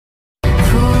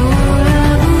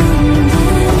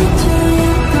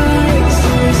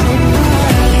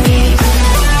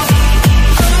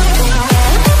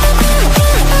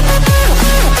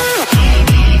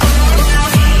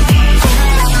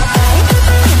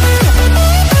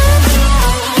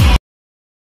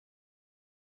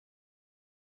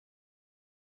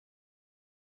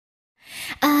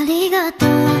がとう。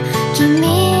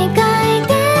君がいて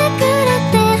くれ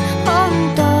て本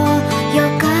当よ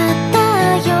かった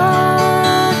よ。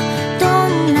どん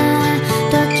な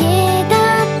時だ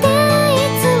ってい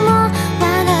つも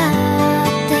笑っ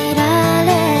ていら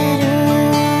れる。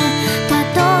例え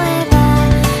ば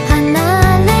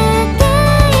離れて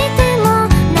いても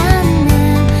何年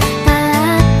経っ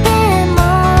ても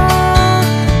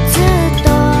ずっと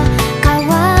変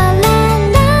わら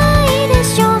ないで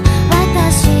しょ。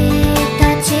私た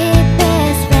ちベ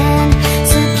ストフレンド好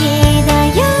きだ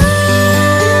よ。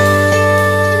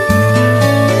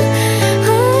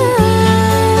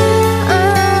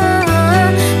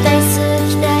大好き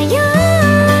だよ。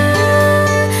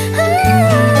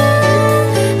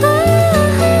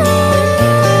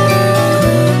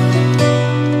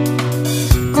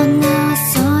こんな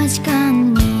遅い時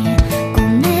間にご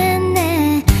めん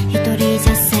ね。一人じ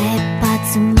ゃ切羽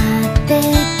詰まって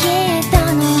き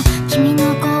たの。君の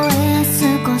声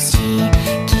少し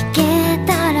聞け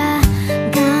たら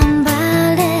頑張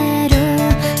れる。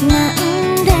なん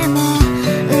でも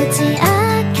打ち明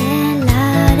け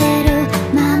られる。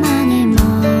ママにも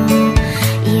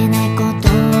言えないこと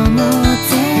も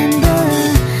全部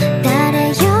誰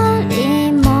よ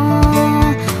りも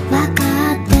分か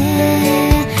っ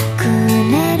てく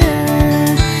れる。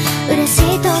嬉しい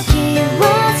時は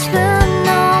自分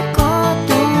のこ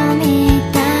とみ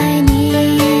たい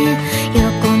に喜ん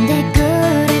でく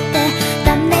れて、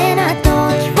ダメな時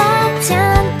はち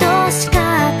ゃんと叱っ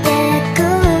てく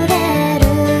れる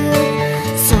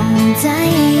存在。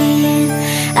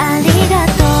ありが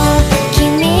とう。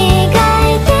君が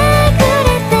いてくれ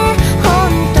て本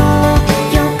当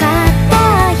よかった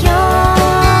よ。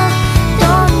どん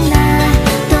な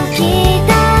時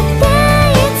だって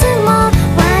いつも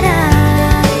笑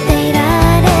っていら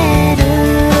れる。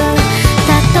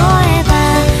例えば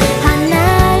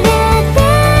離れて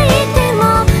いても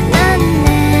何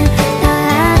年経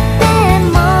って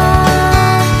も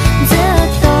ずっ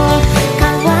と変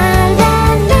わら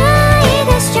ないで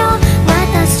しょ。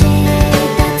私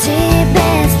たちベ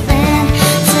ストフレンド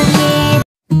好き。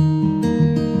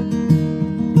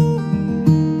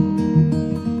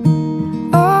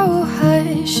Oh,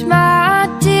 hush, my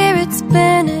dear, it's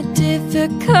been a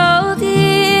difficult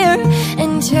year,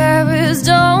 and terrors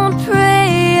don't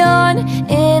prey on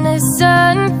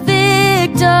innocent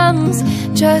victims.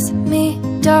 Trust me,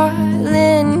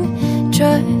 darling,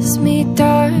 trust me,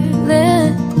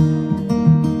 darling.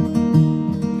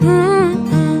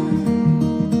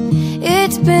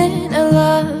 It's been a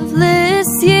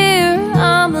loveless year.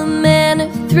 I'm a man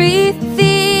of three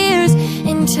fears: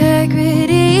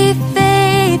 integrity,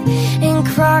 faith, and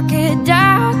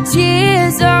crocodile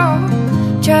tears. Oh,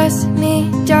 trust me,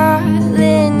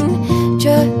 darling,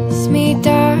 trust me,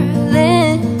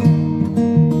 darling.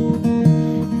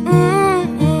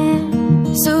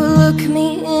 So look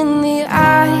me in the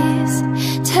eyes,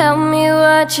 tell me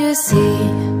what you see.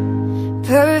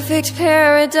 Perfect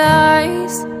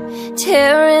paradise,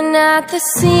 tearing at the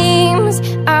seams.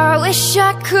 I wish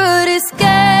I could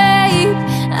escape.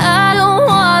 I don't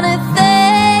wanna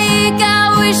think.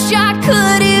 I wish I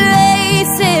could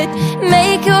erase it,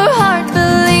 make your heart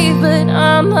believe, but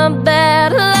I'm a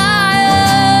bad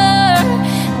liar,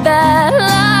 bad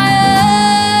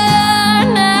liar.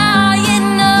 Now you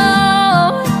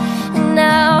know,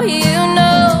 now you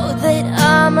know that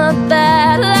I'm a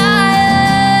bad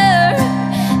liar,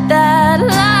 bad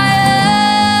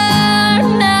liar.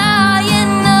 Now you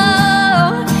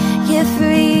know you're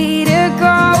free to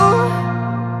go.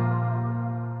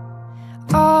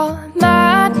 All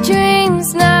my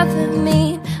dreams never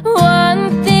mean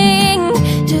one thing,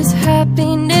 just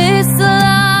happiness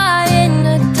lie in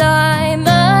a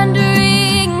diamond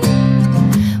ring.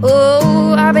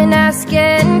 Oh, I've been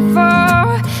asking for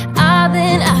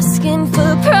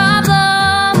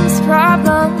problems,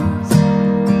 problems.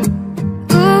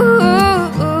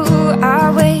 Ooh,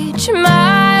 I wage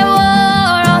my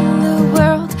war on the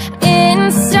world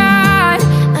inside.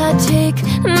 I take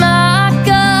my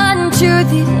gun to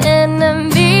the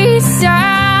enemy's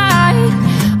side.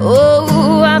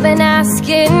 Oh, I've been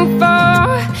asking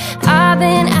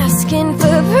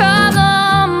for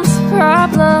problems,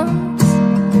 problems.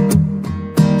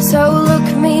 So look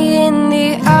me in the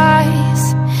eyes,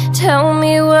 tell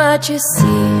me what you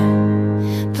see.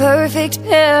 Perfect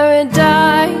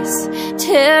paradise,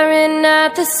 tearing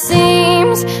at the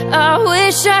seams. I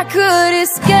wish I could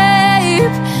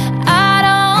escape. I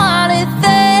don't wanna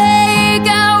think. I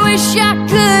wish I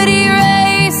could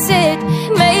erase it,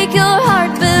 make your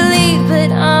heart believe,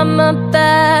 but I'm a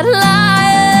bad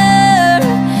liar,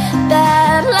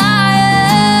 bad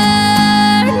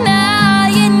liar. Now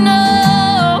you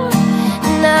know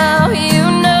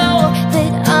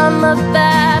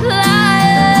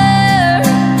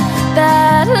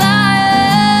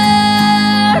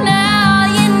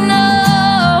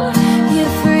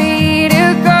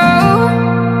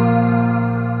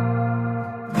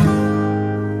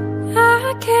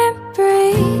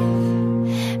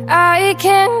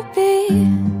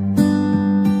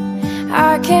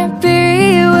can't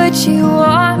be what you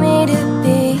want me to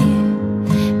be.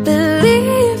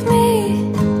 Believe me,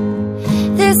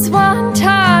 this one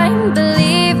time,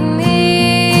 believe me.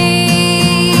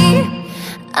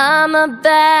 I'm a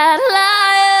bad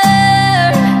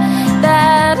liar,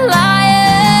 bad liar.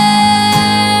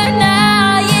 Now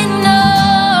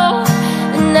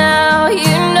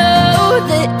you know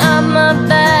that I'm a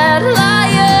bad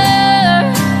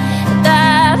liar,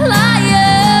 bad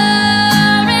liar.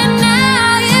 And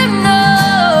now you know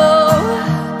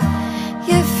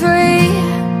you're free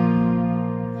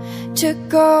to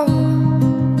go.